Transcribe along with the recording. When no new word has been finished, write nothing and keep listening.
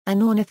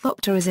An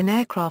ornithopter is an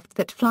aircraft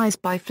that flies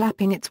by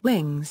flapping its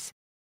wings.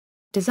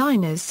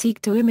 Designers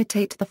seek to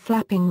imitate the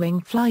flapping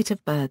wing flight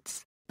of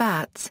birds,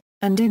 bats,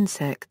 and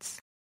insects.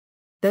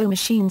 Though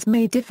machines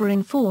may differ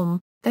in form,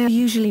 they are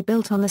usually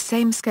built on the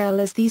same scale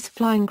as these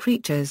flying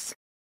creatures.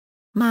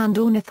 Manned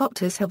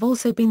ornithopters have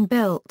also been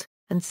built,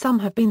 and some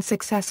have been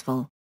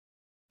successful.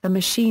 The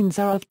machines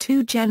are of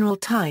two general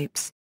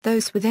types,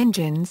 those with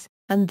engines,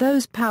 and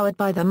those powered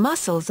by the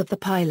muscles of the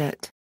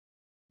pilot.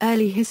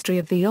 Early history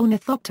of the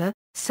ornithopter.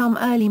 Some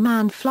early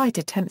manned flight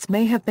attempts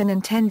may have been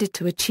intended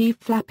to achieve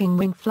flapping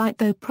wing flight,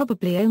 though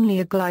probably only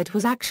a glide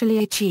was actually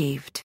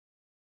achieved.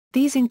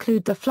 These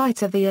include the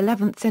flights of the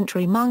 11th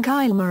century monk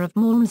Aylmer of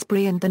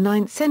Malmesbury and the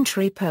 9th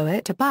century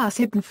poet Abbas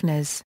ibn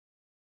Fnaz.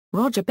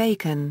 Roger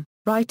Bacon,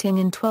 writing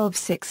in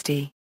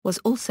 1260, was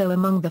also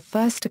among the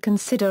first to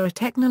consider a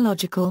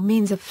technological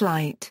means of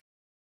flight.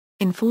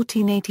 In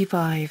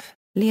 1485,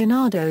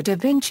 Leonardo da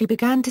Vinci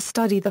began to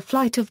study the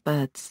flight of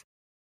birds.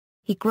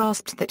 He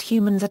grasped that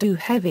humans are too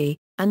heavy,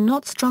 and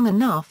not strong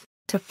enough,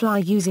 to fly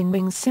using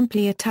wings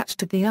simply attached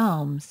to the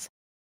arms.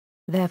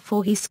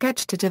 Therefore he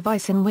sketched a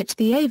device in which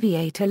the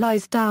aviator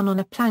lies down on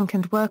a plank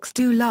and works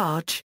two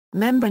large,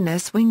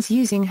 membranous wings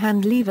using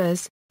hand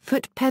levers,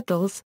 foot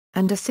pedals,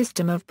 and a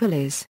system of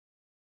pulleys.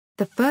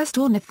 The first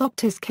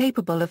ornithopters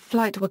capable of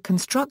flight were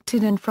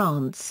constructed in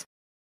France.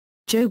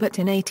 Jobert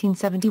in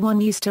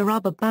 1871 used a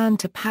rubber band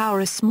to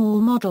power a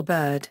small model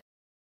bird.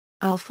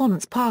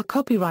 Alphonse Parr,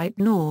 copyright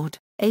Nord,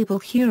 Abel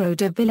Hero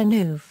de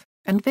Villeneuve,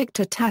 and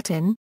Victor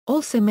Tatin,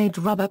 also made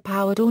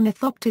rubber-powered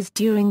ornithopters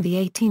during the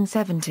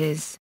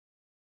 1870s.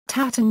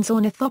 Tatin's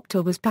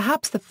ornithopter was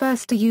perhaps the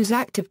first to use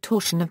active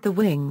torsion of the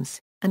wings,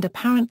 and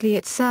apparently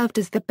it served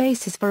as the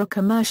basis for a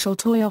commercial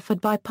toy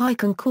offered by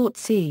Pike and Court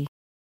c.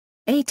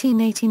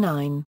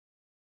 1889.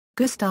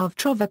 Gustave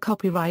Trover,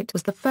 copyright,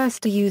 was the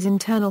first to use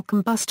internal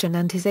combustion,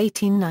 and his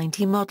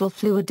 1890 model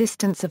flew a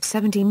distance of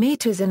 70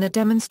 meters in a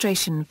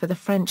demonstration for the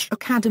French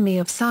Academy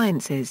of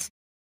Sciences.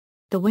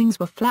 The wings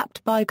were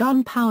flapped by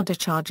gunpowder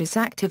charges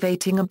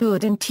activating a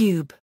Bourdon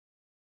tube.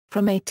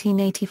 From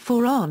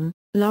 1884 on,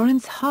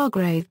 Lawrence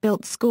Hargrave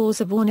built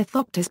scores of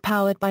ornithopters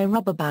powered by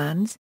rubber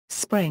bands,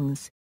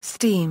 springs,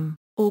 steam,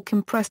 or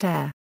compressed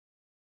air.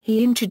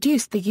 He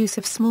introduced the use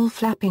of small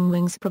flapping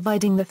wings,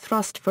 providing the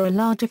thrust for a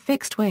larger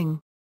fixed wing.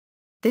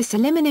 This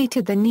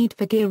eliminated the need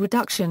for gear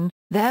reduction,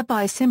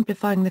 thereby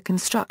simplifying the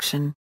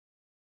construction.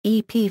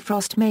 E. P.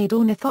 Frost made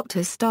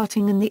ornithopters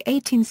starting in the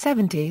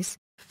 1870s,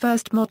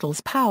 first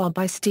models powered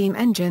by steam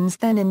engines,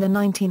 then in the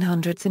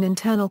 1900s an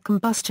internal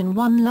combustion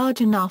one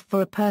large enough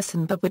for a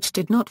person but which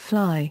did not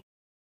fly.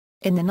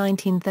 In the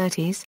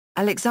 1930s,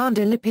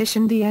 Alexander Lippisch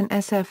and the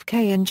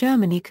NSFK in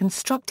Germany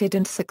constructed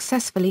and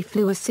successfully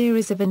flew a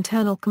series of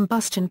internal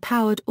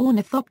combustion-powered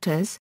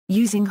ornithopters,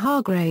 using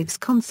Hargrave's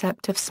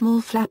concept of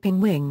small flapping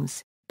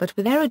wings, but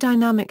with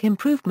aerodynamic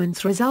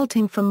improvements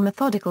resulting from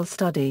methodical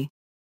study.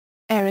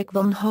 Erich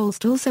von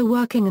Holst, also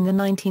working in the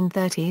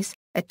 1930s,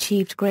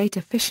 achieved great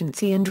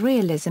efficiency and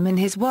realism in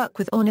his work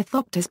with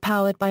ornithopters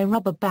powered by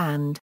rubber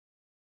band.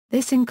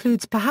 This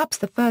includes perhaps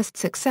the first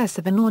success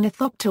of an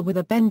ornithopter with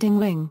a bending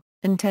wing,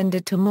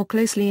 intended to more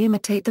closely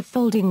imitate the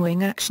folding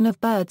wing action of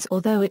birds,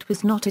 although it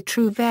was not a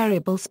true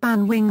variable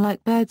span wing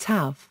like birds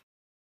have.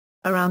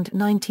 Around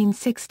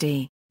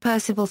 1960,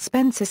 Percival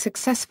Spencer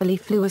successfully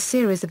flew a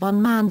series of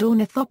unmanned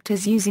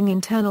ornithopters using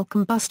internal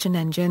combustion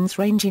engines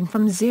ranging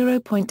from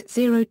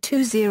 0.020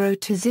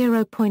 to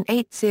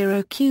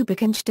 0.80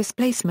 cubic inch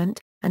displacement,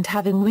 and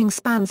having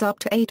wingspans up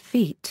to 8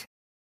 feet.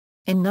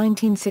 In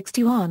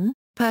 1961,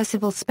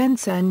 Percival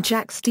Spencer and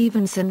Jack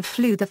Stevenson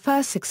flew the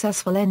first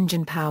successful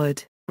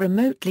engine-powered,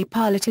 remotely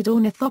piloted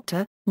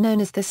ornithopter,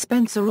 known as the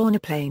Spencer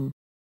Orniplane.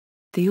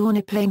 The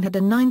Orniplane had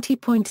a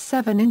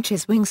 90.7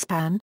 inches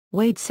wingspan,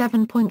 weighed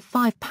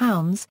 7.5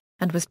 pounds,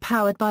 and was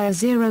powered by a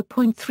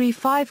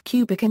 0.35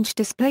 cubic inch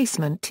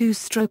displacement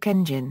two-stroke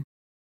engine.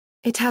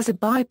 It has a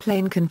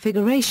biplane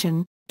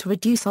configuration, to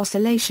reduce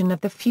oscillation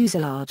of the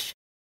fuselage.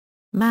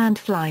 Manned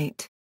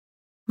flight.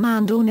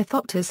 Manned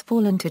ornithopters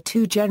fall into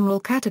two general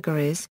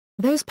categories,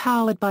 those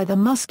powered by the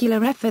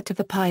muscular effort of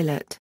the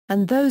pilot,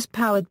 and those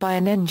powered by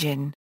an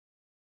engine.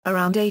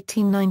 Around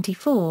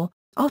 1894,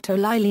 Otto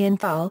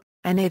Lilienthal,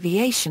 an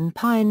aviation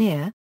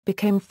pioneer,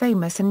 became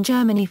famous in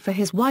Germany for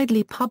his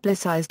widely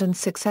publicized and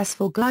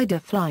successful glider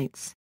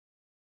flights.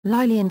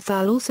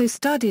 Lilienthal also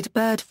studied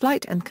bird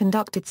flight and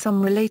conducted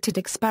some related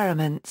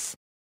experiments.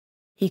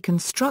 He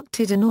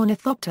constructed an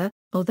ornithopter,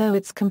 although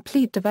its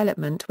complete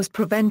development was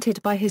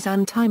prevented by his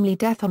untimely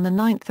death on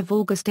 9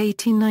 August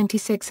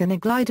 1896 in a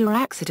glider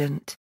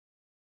accident.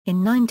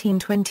 In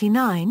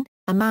 1929,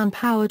 a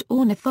man-powered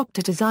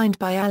ornithopter designed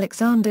by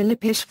Alexander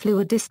Lippisch flew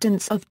a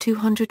distance of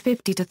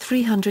 250 to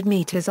 300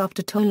 meters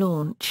after tow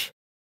launch.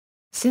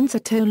 Since a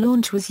tow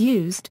launch was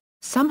used,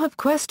 some have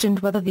questioned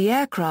whether the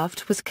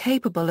aircraft was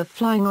capable of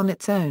flying on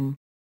its own.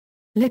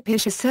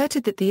 Lippisch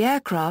asserted that the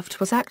aircraft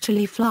was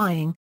actually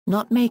flying,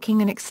 not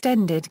making an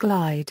extended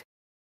glide.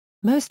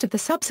 Most of the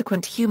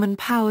subsequent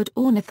human-powered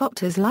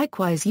ornithopters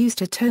likewise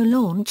used a tow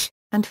launch,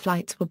 and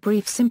flights were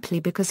brief simply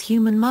because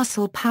human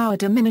muscle power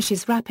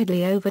diminishes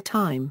rapidly over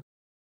time.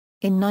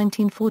 In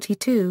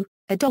 1942,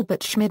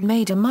 Adalbert Schmid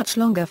made a much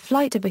longer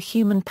flight of a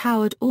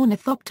human-powered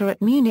ornithopter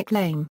at Munich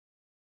Lame.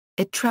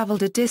 It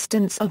traveled a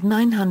distance of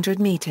 900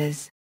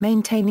 meters,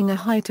 maintaining a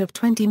height of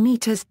 20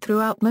 meters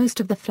throughout most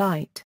of the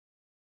flight.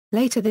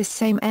 Later this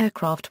same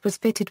aircraft was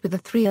fitted with a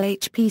 3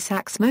 HP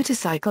Sachs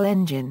motorcycle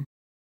engine.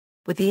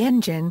 With the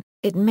engine,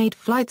 it made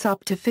flights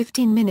up to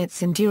 15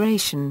 minutes in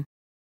duration.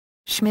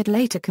 Schmid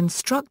later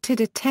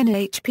constructed a 10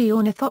 HP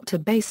Ornithopter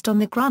based on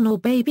the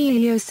Grunor Baby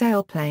EO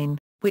sailplane,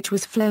 which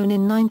was flown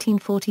in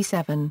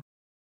 1947.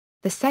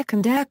 The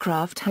second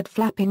aircraft had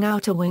flapping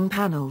outer wing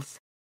panels.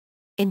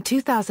 In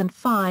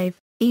 2005,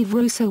 Yves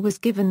Rousseau was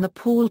given the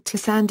Paul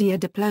Tissandier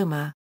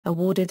Diploma,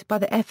 awarded by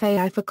the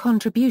FAI for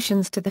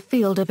contributions to the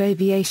field of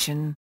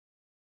aviation.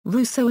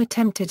 Rousseau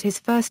attempted his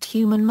first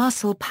human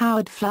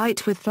muscle-powered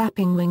flight with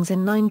flapping wings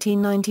in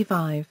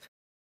 1995.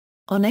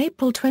 On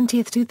April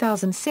 20,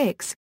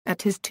 2006,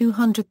 at his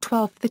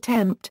 212th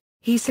attempt,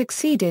 he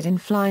succeeded in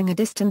flying a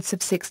distance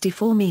of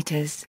 64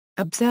 meters,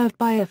 observed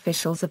by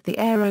officials of the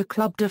Aero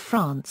Club de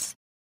France.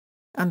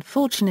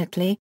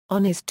 Unfortunately,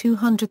 on his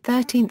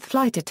 213th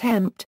flight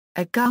attempt,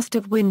 a gust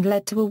of wind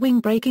led to a wing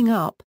breaking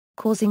up,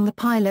 causing the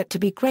pilot to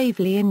be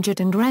gravely injured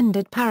and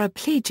rendered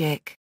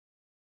paraplegic.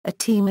 A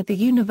team at the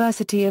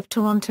University of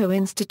Toronto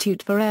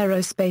Institute for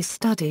Aerospace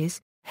Studies,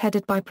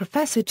 headed by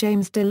Professor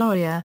James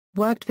Deslauriers,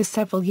 worked for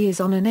several years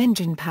on an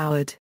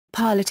engine-powered,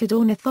 piloted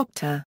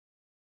ornithopter.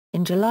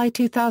 In July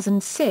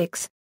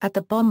 2006, at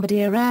the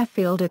Bombardier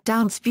Airfield at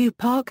Downsview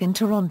Park in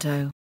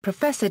Toronto,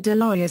 Professor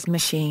Deslauriers'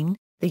 machine,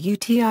 the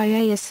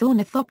UTIAS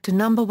Ornithopter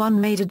No.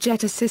 1 made a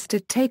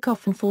jet-assisted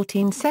takeoff and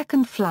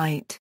 14-second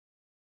flight.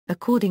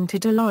 According to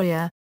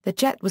Deslauriers, the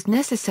jet was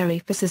necessary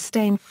for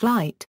sustained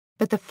flight,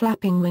 but the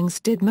flapping wings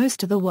did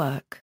most of the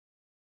work.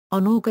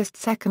 On August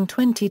 2,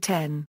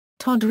 2010,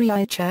 Todd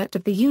Reichert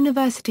of the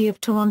University of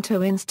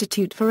Toronto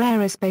Institute for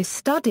Aerospace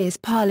Studies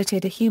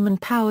piloted a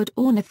human-powered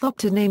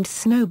ornithopter named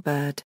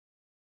Snowbird.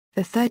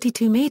 The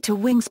 32-meter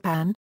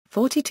wingspan,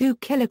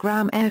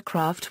 42-kilogram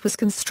aircraft was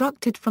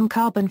constructed from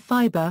carbon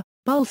fiber,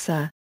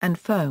 balsa, and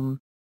foam.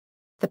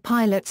 The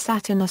pilot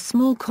sat in a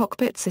small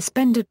cockpit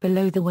suspended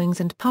below the wings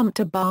and pumped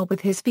a bar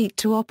with his feet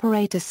to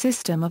operate a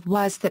system of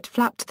wires that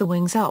flapped the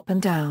wings up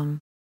and down.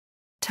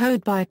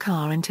 Towed by a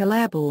car until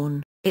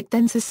airborne, it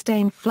then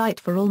sustained flight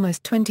for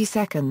almost 20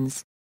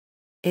 seconds.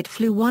 It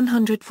flew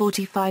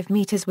 145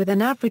 meters with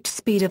an average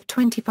speed of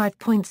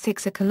 25.6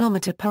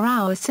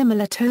 km/h.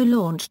 Similar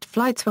tow-launched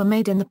flights were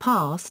made in the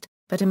past,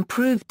 but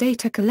improved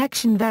data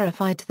collection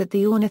verified that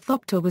the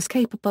ornithopter was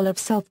capable of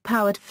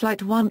self-powered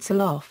flight once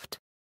aloft.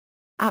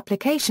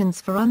 Applications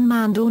for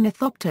unmanned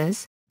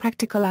ornithopters.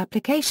 Practical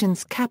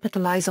applications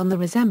capitalize on the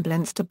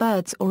resemblance to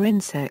birds or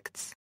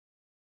insects.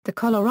 The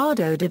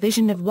Colorado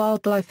Division of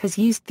Wildlife has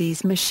used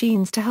these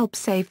machines to help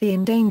save the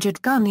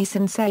endangered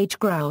gunnison and sage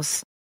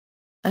grouse.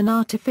 An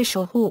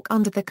artificial hawk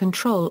under the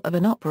control of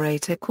an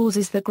operator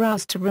causes the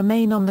grouse to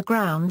remain on the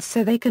ground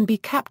so they can be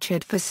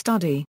captured for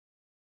study.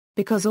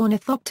 Because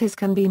ornithopters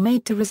can be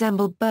made to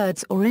resemble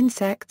birds or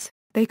insects,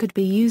 they could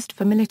be used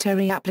for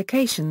military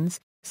applications,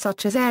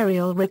 such as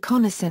aerial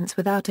reconnaissance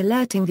without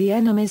alerting the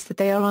enemies that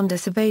they are under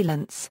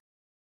surveillance.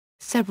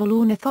 Several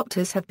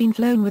ornithopters have been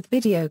flown with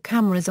video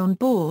cameras on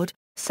board,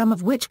 some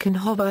of which can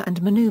hover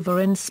and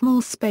maneuver in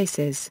small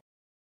spaces.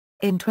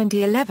 In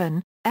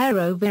 2011,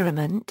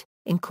 AeroVironment,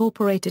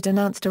 Incorporated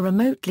announced a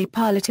remotely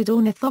piloted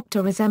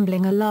ornithopter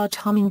resembling a large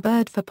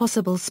hummingbird for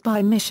possible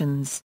spy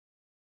missions.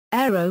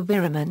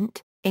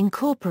 AeroVironment,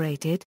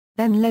 Incorporated,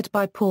 then led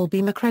by Paul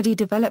B. McCready,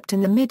 developed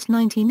in the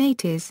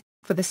mid-1980s,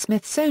 for the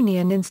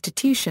Smithsonian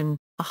Institution,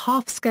 a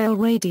half-scale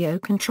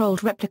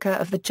radio-controlled replica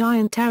of the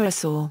giant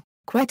pterosaur,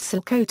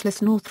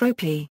 Quetzalcoatlus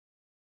northropi.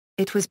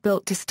 It was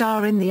built to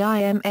star in the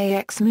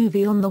IMAX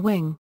movie On the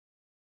Wing.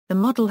 The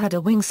model had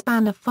a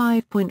wingspan of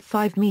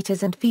 5.5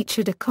 meters and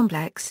featured a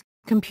complex,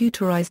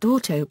 computerized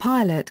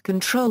autopilot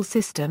control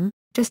system,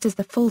 just as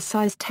the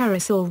full-size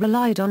pterosaur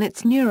relied on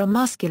its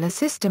neuromuscular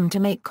system to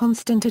make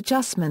constant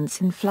adjustments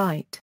in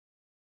flight.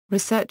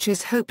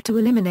 Researchers hope to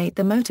eliminate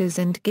the motors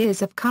and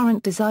gears of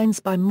current designs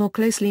by more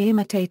closely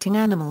imitating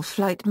animal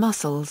flight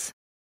muscles.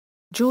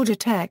 Georgia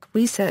Tech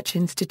Research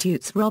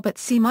Institute's Robert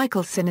C.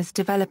 Michelson is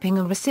developing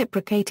a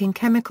reciprocating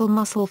chemical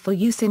muscle for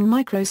use in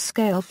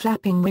micro-scale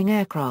flapping wing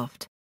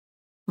aircraft.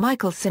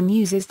 Michelson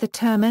uses the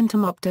term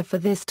entomopter for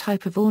this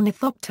type of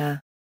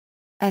ornithopter.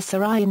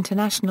 SRI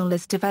International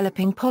is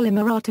developing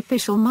polymer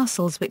artificial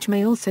muscles which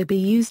may also be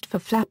used for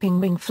flapping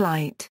wing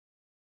flight.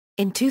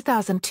 In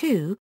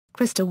 2002,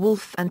 Krista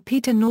Wolf and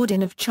Peter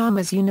Nordin of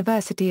Chalmers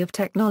University of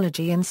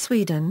Technology in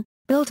Sweden,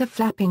 built a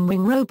flapping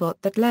wing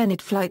robot that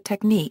learned flight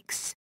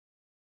techniques.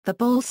 The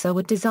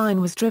balsa-wood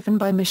design was driven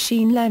by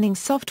machine learning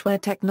software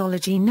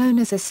technology known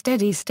as a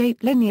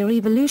steady-state linear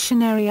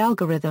evolutionary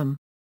algorithm.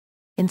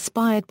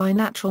 Inspired by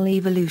natural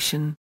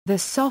evolution, the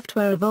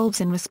software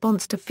evolves in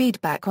response to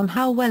feedback on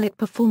how well it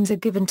performs a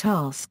given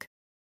task.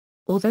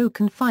 Although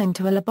confined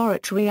to a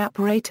laboratory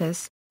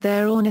apparatus,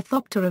 their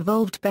ornithopter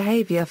evolved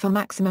behavior for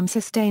maximum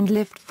sustained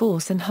lift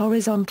force and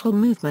horizontal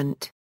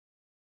movement.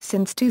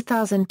 Since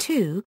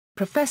 2002,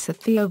 Professor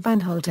Theo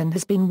van Holten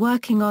has been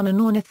working on an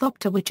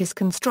ornithopter which is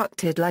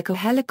constructed like a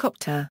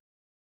helicopter.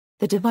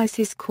 The device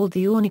is called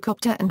the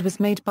ornithopter and was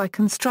made by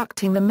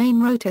constructing the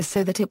main rotor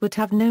so that it would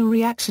have no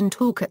reaction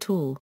torque at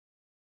all.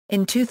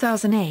 In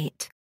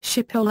 2008,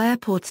 Schiphol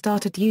Airport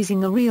started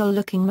using a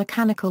real-looking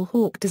mechanical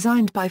hawk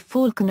designed by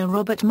Falconer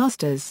Robert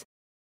Musters.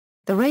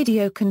 The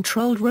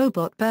radio-controlled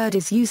robot bird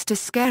is used to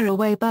scare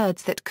away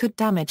birds that could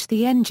damage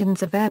the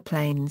engines of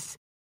airplanes.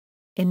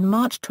 In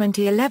March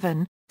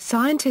 2011,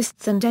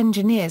 scientists and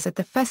engineers at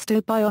the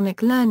Festo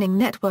Bionic Learning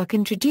Network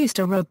introduced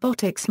a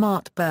robotic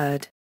smart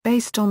bird,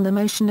 based on the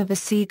motion of a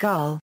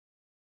seagull.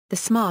 The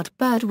smart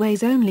bird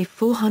weighs only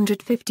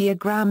 450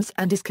 grams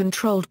and is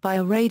controlled by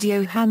a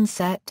radio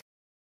handset.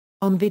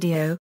 On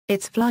video,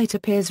 its flight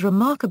appears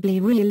remarkably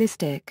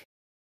realistic.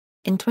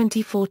 In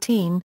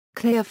 2014,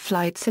 Clear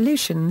Flight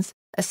Solutions,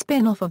 a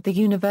spin-off of the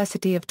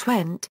University of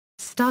Twente,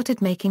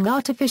 started making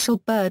artificial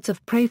birds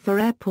of prey for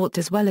airport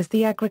as well as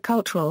the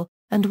agricultural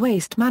and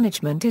waste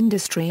management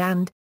industry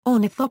and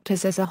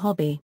ornithopters as a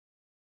hobby.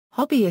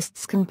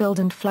 Hobbyists can build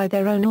and fly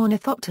their own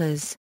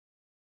ornithopters.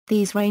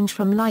 These range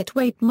from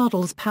lightweight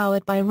models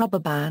powered by rubber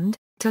band,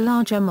 to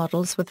larger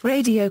models with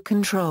radio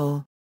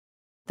control.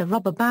 The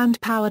rubber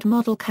band-powered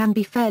model can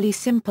be fairly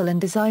simple in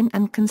design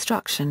and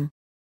construction.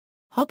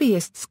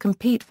 Hobbyists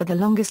compete for the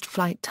longest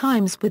flight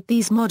times with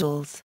these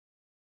models.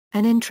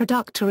 An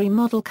introductory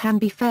model can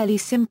be fairly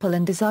simple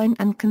in design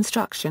and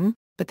construction,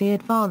 but the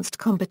advanced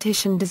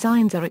competition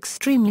designs are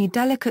extremely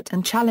delicate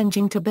and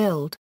challenging to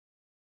build.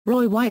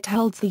 Roy White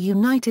holds the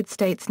United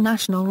States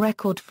national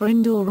record for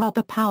indoor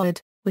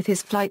rubber-powered, with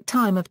his flight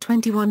time of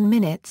 21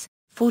 minutes,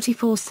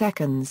 44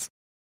 seconds.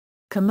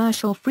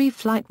 Commercial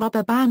free-flight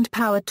rubber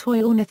band-powered toy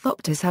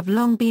ornithopters have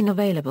long been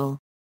available.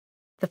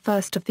 The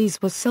first of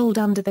these was sold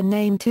under the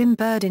name Tim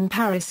Bird in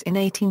Paris in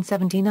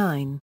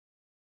 1879.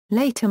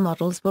 Later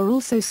models were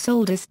also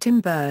sold as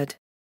Tim Bird.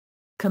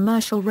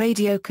 Commercial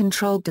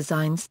radio-controlled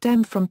designs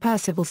stem from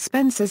Percival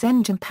Spencer's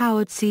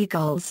engine-powered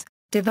seagulls,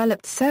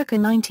 developed circa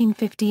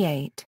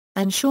 1958,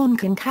 and Sean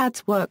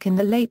Kincad's work in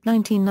the late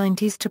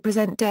 1990s to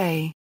present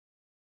day.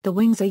 The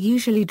wings are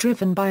usually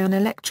driven by an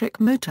electric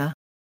motor.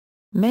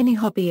 Many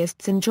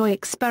hobbyists enjoy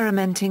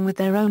experimenting with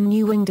their own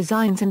new wing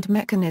designs and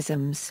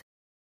mechanisms.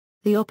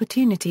 The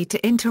opportunity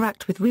to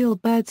interact with real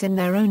birds in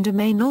their own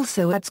domain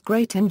also adds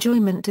great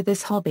enjoyment to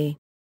this hobby.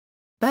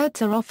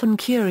 Birds are often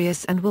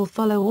curious and will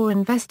follow or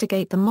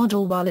investigate the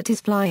model while it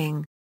is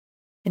flying.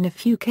 In a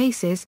few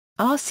cases,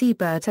 RC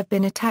birds have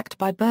been attacked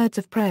by birds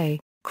of prey,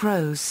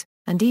 crows,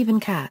 and even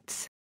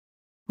cats.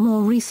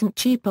 More recent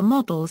cheaper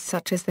models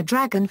such as the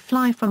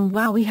Dragonfly from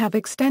WowWee have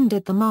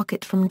extended the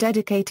market from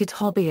dedicated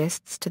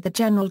hobbyists to the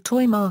general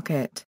toy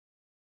market.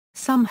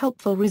 Some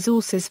helpful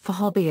resources for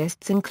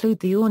hobbyists include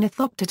the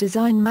Ornithopter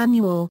Design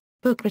Manual,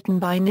 book written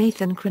by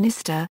Nathan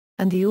Cronister,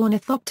 and the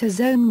Ornithopter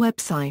Zone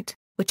website,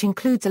 which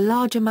includes a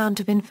large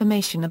amount of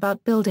information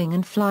about building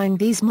and flying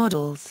these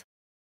models.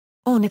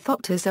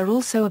 Ornithopters are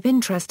also of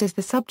interest as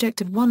the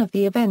subject of one of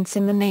the events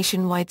in the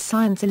nationwide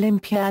Science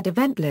Olympiad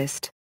event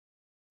list.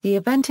 The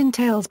event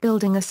entails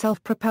building a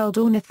self-propelled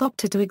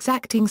ornithopter to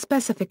exacting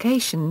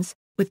specifications,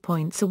 with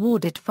points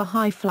awarded for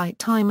high flight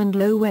time and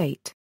low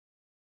weight.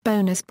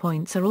 Bonus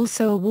points are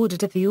also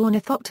awarded if the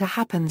ornithopter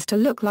happens to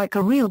look like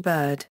a real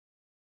bird.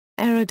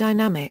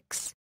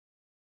 Aerodynamics.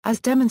 As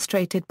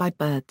demonstrated by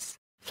birds,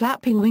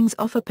 flapping wings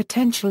offer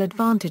potential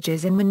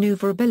advantages in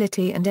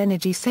maneuverability and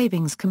energy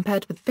savings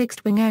compared with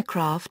fixed-wing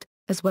aircraft,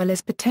 as well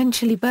as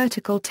potentially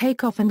vertical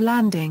takeoff and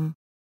landing.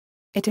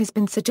 It has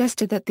been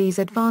suggested that these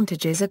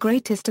advantages are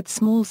greatest at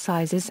small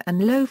sizes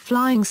and low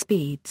flying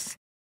speeds.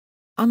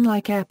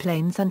 Unlike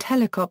airplanes and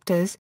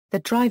helicopters, the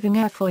driving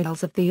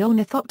airfoils of the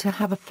ornithopter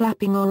have a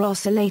flapping or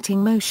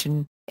oscillating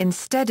motion,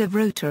 instead of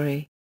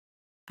rotary.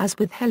 As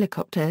with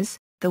helicopters,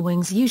 the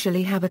wings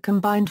usually have a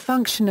combined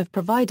function of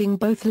providing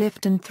both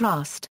lift and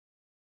thrust.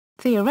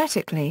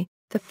 Theoretically,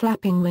 the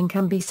flapping wing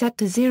can be set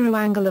to zero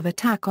angle of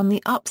attack on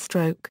the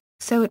upstroke,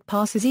 so it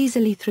passes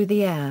easily through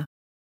the air.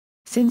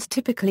 Since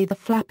typically the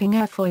flapping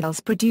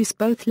airfoils produce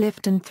both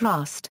lift and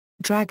thrust,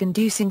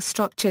 drag-inducing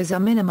structures are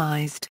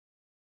minimized.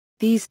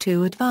 These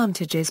two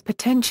advantages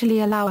potentially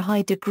allow a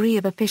high degree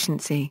of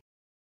efficiency.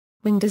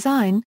 Wing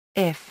design.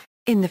 If,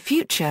 in the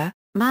future,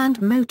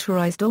 manned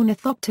motorized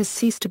ornithopters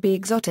cease to be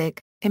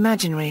exotic,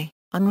 imaginary,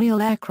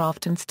 unreal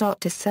aircraft and start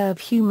to serve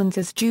humans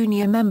as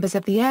junior members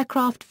of the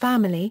aircraft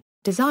family,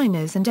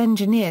 designers and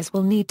engineers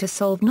will need to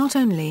solve not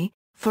only,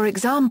 for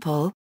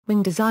example,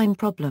 wing design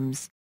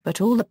problems,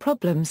 but all the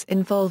problems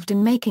involved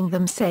in making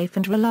them safe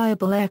and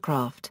reliable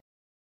aircraft.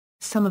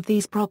 Some of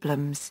these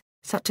problems,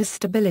 such as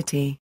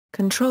stability,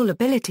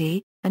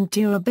 controllability, and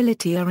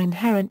durability are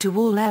inherent to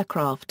all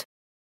aircraft.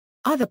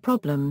 Other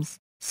problems,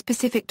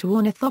 specific to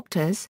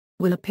ornithopters,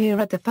 will appear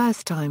at the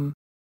first time.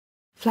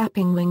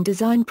 Flapping wing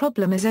design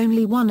problem is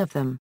only one of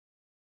them.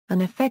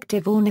 An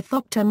effective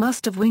ornithopter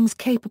must have wings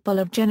capable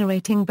of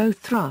generating both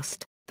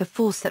thrust, the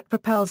force that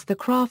propels the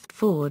craft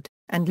forward,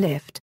 and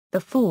lift,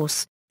 the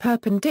force,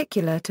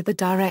 perpendicular to the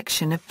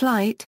direction of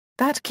flight,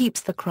 that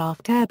keeps the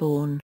craft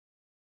airborne.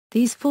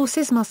 These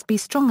forces must be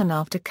strong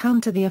enough to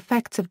counter the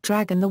effects of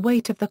drag and the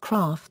weight of the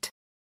craft.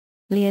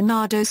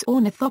 Leonardo's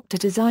ornithopter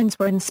designs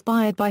were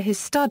inspired by his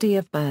study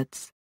of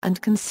birds,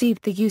 and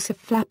conceived the use of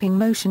flapping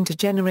motion to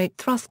generate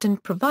thrust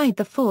and provide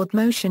the forward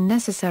motion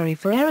necessary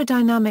for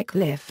aerodynamic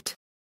lift.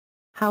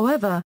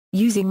 However,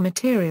 using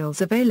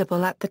materials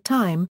available at the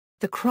time,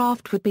 the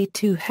craft would be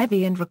too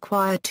heavy and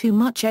require too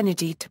much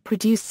energy to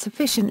produce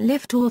sufficient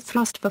lift or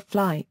thrust for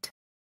flight.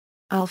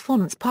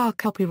 Alphonse Parr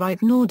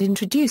copyright Nord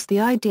introduced the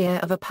idea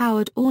of a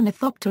powered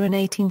ornithopter in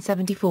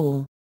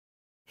 1874.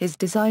 His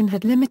design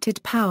had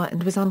limited power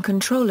and was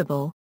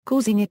uncontrollable,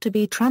 causing it to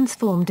be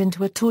transformed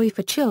into a toy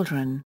for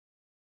children.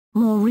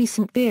 More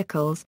recent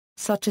vehicles,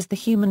 such as the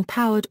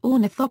human-powered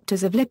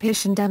ornithopters of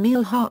Lippisch and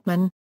Emil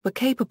Hartmann, were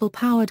capable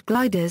powered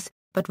gliders,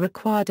 but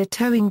required a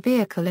towing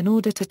vehicle in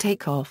order to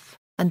take off,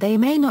 and they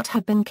may not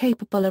have been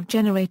capable of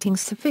generating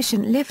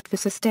sufficient lift for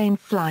sustained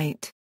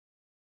flight.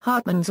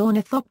 Hartmann's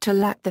ornithopter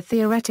lacked the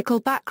theoretical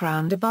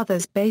background of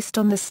others based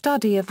on the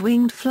study of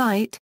winged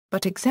flight,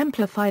 but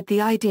exemplified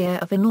the idea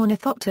of an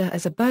ornithopter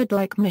as a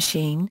bird-like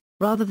machine,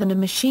 rather than a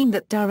machine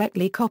that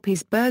directly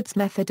copies birds'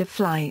 method of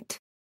flight.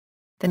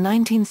 The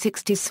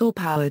 1960s saw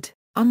powered,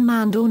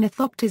 unmanned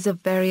ornithopters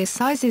of various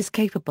sizes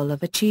capable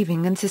of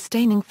achieving and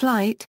sustaining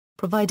flight,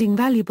 providing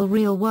valuable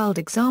real-world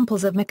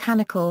examples of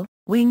mechanical,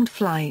 winged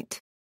flight.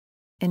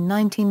 In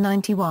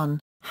 1991,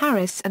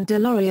 Harris and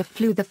Deloria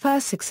flew the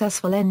first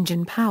successful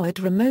engine-powered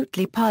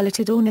remotely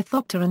piloted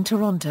ornithopter in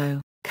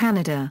Toronto,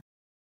 Canada.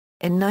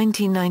 In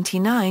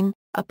 1999,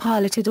 a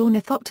piloted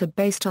ornithopter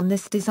based on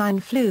this design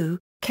flew,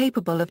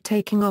 capable of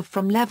taking off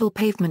from level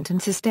pavement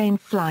and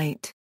sustained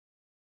flight.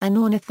 An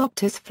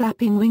ornithopter's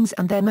flapping wings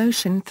and their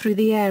motion through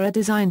the air are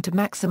designed to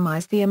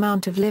maximize the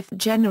amount of lift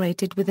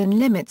generated within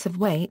limits of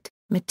weight,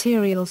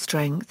 material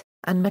strength,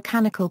 and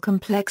mechanical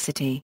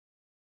complexity.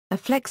 A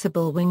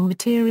flexible wing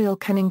material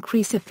can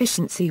increase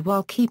efficiency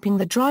while keeping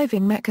the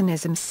driving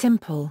mechanism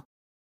simple.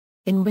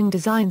 In wing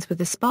designs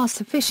with a spar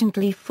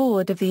sufficiently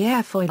forward of the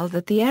airfoil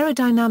that the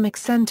aerodynamic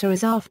center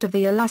is aft of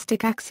the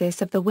elastic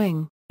axis of the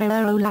wing,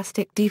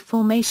 aeroelastic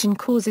deformation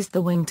causes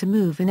the wing to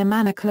move in a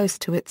manner close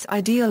to its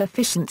ideal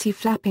efficiency.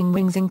 Flapping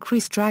wings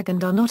increase drag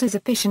and are not as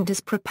efficient as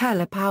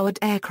propeller-powered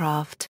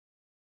aircraft.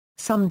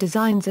 Some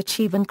designs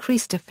achieve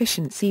increased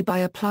efficiency by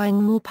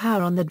applying more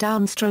power on the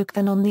downstroke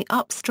than on the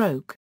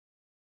upstroke.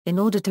 In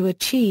order to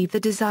achieve the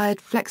desired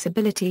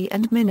flexibility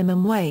and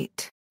minimum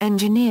weight,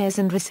 engineers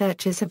and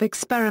researchers have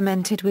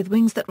experimented with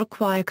wings that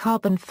require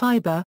carbon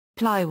fiber,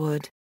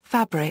 plywood,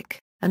 fabric,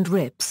 and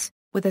ribs,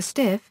 with a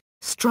stiff,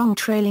 strong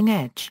trailing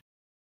edge.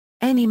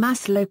 Any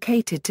mass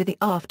located to the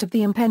aft of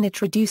the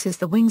empennage reduces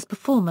the wing's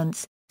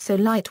performance, so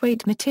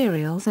lightweight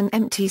materials and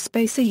empty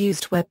space are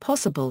used where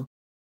possible.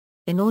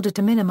 In order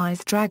to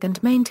minimize drag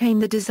and maintain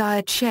the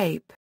desired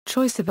shape,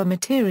 choice of a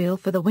material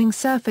for the wing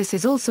surface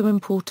is also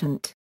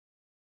important.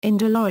 In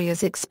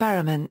Deloria's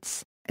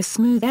experiments, a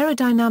smooth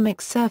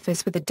aerodynamic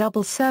surface with a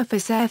double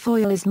surface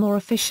airfoil is more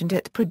efficient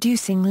at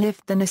producing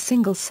lift than a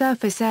single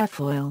surface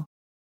airfoil.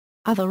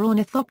 Other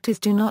ornithopters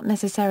do not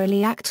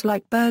necessarily act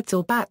like birds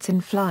or bats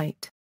in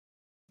flight.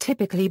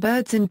 Typically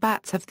birds and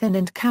bats have thin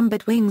and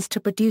cambered wings to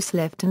produce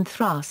lift and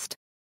thrust.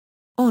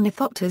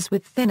 Ornithopters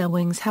with thinner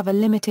wings have a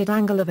limited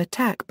angle of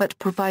attack but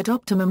provide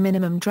optimum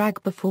minimum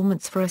drag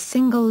performance for a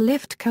single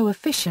lift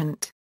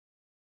coefficient.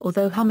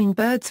 Although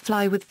hummingbirds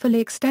fly with fully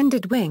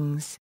extended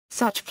wings,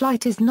 such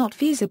flight is not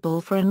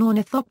feasible for an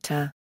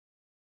ornithopter.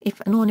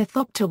 If an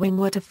ornithopter wing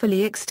were to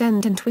fully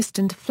extend and twist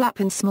and flap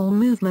in small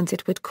movements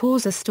it would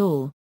cause a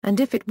stall, and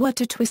if it were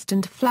to twist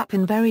and flap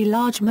in very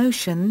large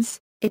motions,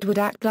 it would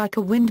act like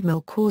a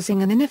windmill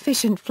causing an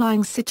inefficient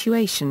flying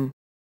situation.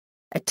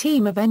 A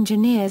team of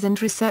engineers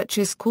and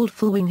researchers called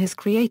Fullwing has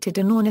created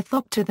an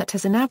ornithopter that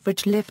has an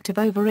average lift of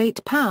over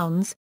 8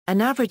 pounds,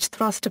 an average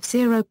thrust of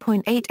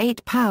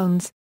 0.88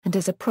 pounds, and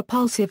has a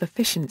propulsive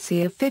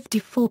efficiency of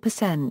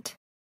 54%.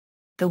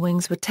 The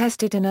wings were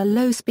tested in a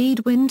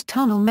low-speed wind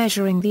tunnel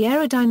measuring the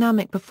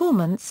aerodynamic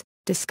performance,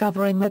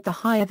 discovering that the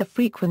higher the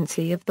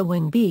frequency of the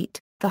wing beat,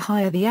 the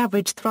higher the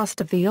average thrust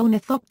of the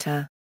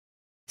ornithopter.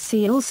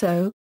 See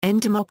also,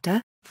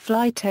 Entomopter,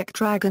 Flytech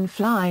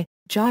Dragonfly,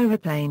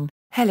 Gyroplane,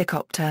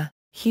 Helicopter,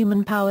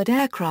 Human-powered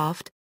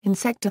aircraft,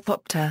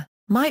 Insectothopter,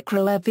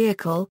 Micro-air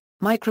vehicle,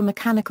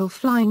 Micromechanical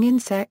flying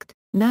insect,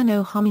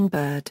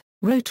 Nano-hummingbird,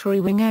 Rotary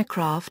wing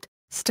aircraft,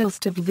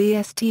 Stilstov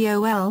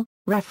VSTOL,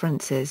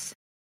 references.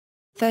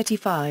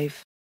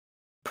 35.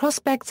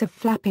 Prospects of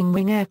flapping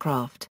wing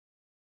aircraft.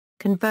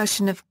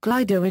 Conversion of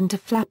glider into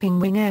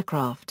flapping wing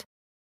aircraft.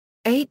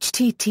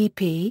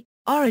 http,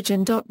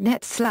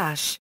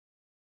 origin.net/.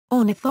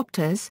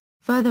 Ornithopters,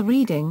 further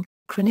reading,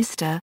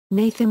 Cronista,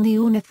 Nathan. The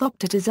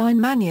Ornithopter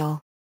Design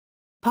Manual.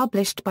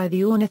 Published by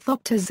the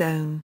Ornithopter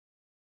Zone.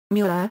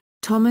 Muir,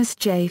 Thomas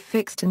J.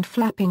 Fixed and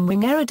Flapping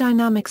Wing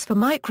Aerodynamics for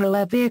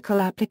Micro-air Vehicle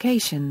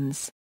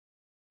Applications.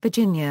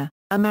 Virginia,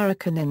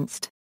 American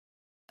Inst.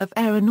 of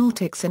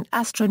Aeronautics and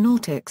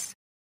Astronautics.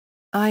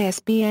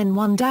 ISBN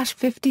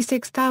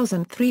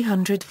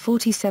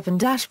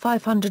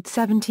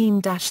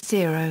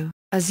 1-56347-517-0,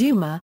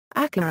 Azuma,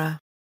 Akira.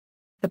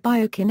 The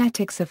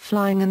Biokinetics of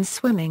Flying and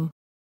Swimming.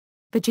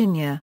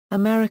 Virginia,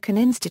 American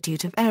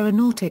Institute of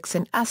Aeronautics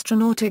and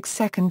Astronautics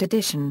 2nd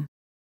edition.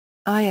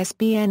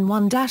 ISBN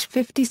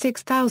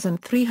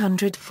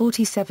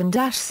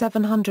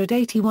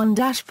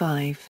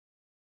 1-56347-781-5.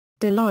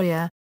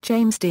 Deloria,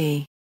 James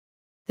D.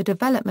 The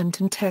Development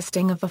and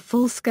Testing of a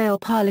Full-Scale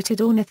Piloted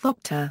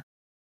Ornithopter.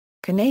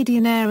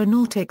 Canadian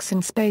Aeronautics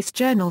and Space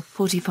Journal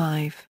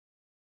 45.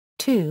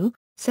 2,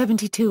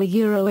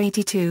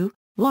 72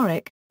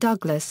 Warwick,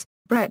 Douglas,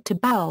 Brett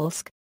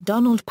Tobolsk,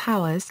 Donald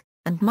Powers,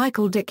 and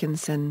Michael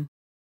Dickinson.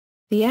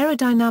 The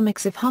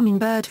Aerodynamics of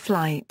Hummingbird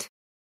Flight.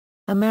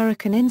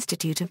 American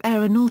Institute of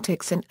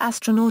Aeronautics and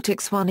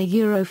Astronautics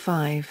 1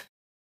 5.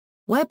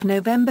 Web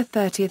November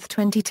 30,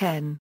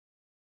 2010.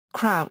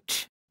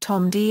 Crouch,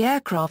 Tom D.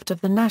 Aircraft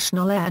of the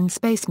National Air and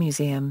Space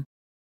Museum.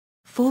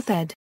 4th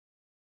ed.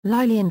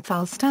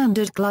 Lilienthal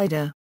Standard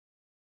Glider.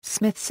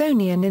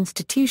 Smithsonian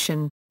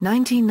Institution,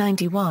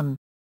 1991.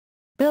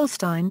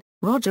 Bilstein,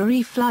 Roger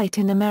E. Flight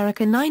in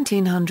America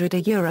 1900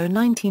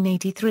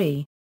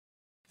 1983.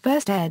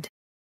 1st ed.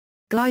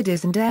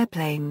 Gliders and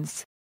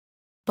Airplanes.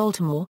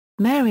 Baltimore,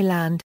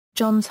 Maryland,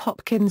 Johns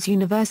Hopkins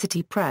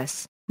University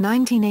Press,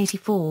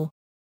 1984.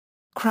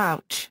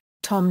 Crouch,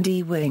 Tom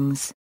D.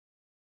 Wings.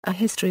 A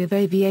History of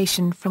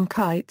Aviation from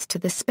Kites to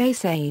the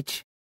Space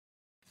Age.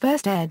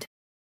 1st ed.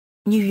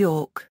 New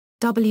York,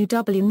 W.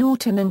 W.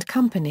 Norton and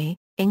Company,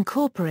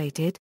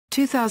 Incorporated,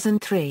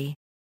 2003.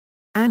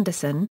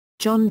 Anderson,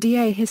 John D.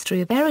 A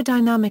History of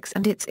Aerodynamics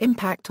and its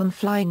Impact on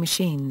Flying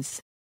Machines.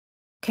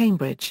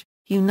 Cambridge,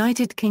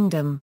 United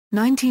Kingdom,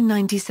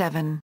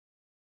 1997.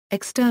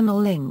 External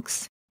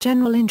links,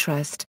 General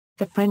Interest,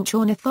 the French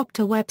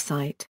Ornithopter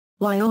website,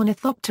 Why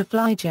Ornithopter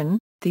Flygen,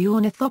 The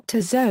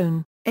Ornithopter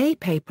Zone, a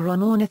paper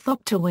on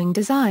ornithopter wing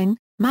design,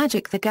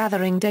 Magic the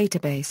Gathering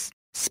database,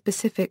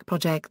 specific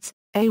projects,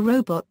 a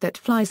robot that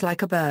flies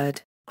like a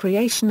bird,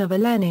 creation of a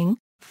learning,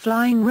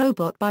 flying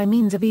robot by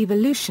means of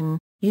evolution,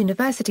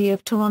 University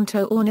of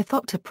Toronto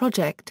Ornithopter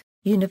Project,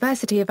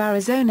 University of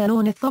Arizona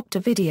Ornithopter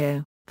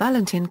Video,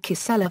 Valentin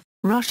Kiselov,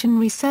 Russian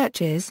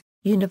researchers,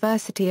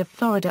 University of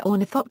Florida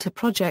Ornithopter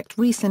Project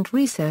Recent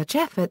research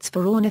efforts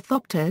for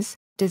ornithopters,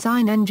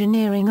 Design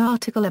Engineering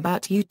article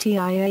about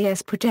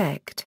UTIAS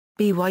project,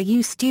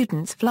 BYU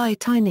students fly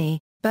tiny,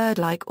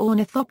 bird-like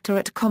ornithopter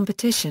at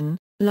competition,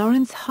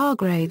 Lawrence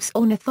Hargraves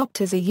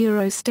Ornithopters a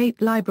Euro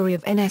State Library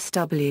of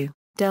NSW,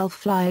 Delft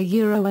fly a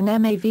Euro and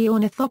MAV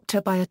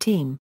ornithopter by a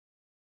team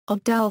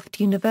of Delft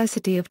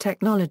University of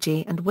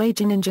Technology and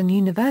Wageningen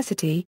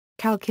University,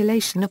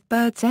 Calculation of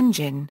Birds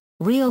Engine,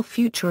 Real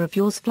Future of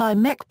Yours Fly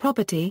Mech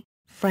Property,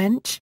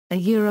 French, a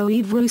Euro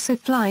Yves Rousseau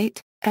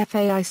Flight,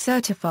 FAI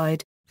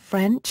Certified,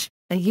 French,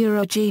 a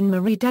Euro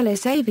Jean-Marie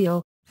Delis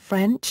Avial,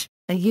 French,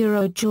 a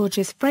Euro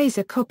Georges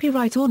Fraser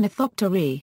Copyright Ornithopter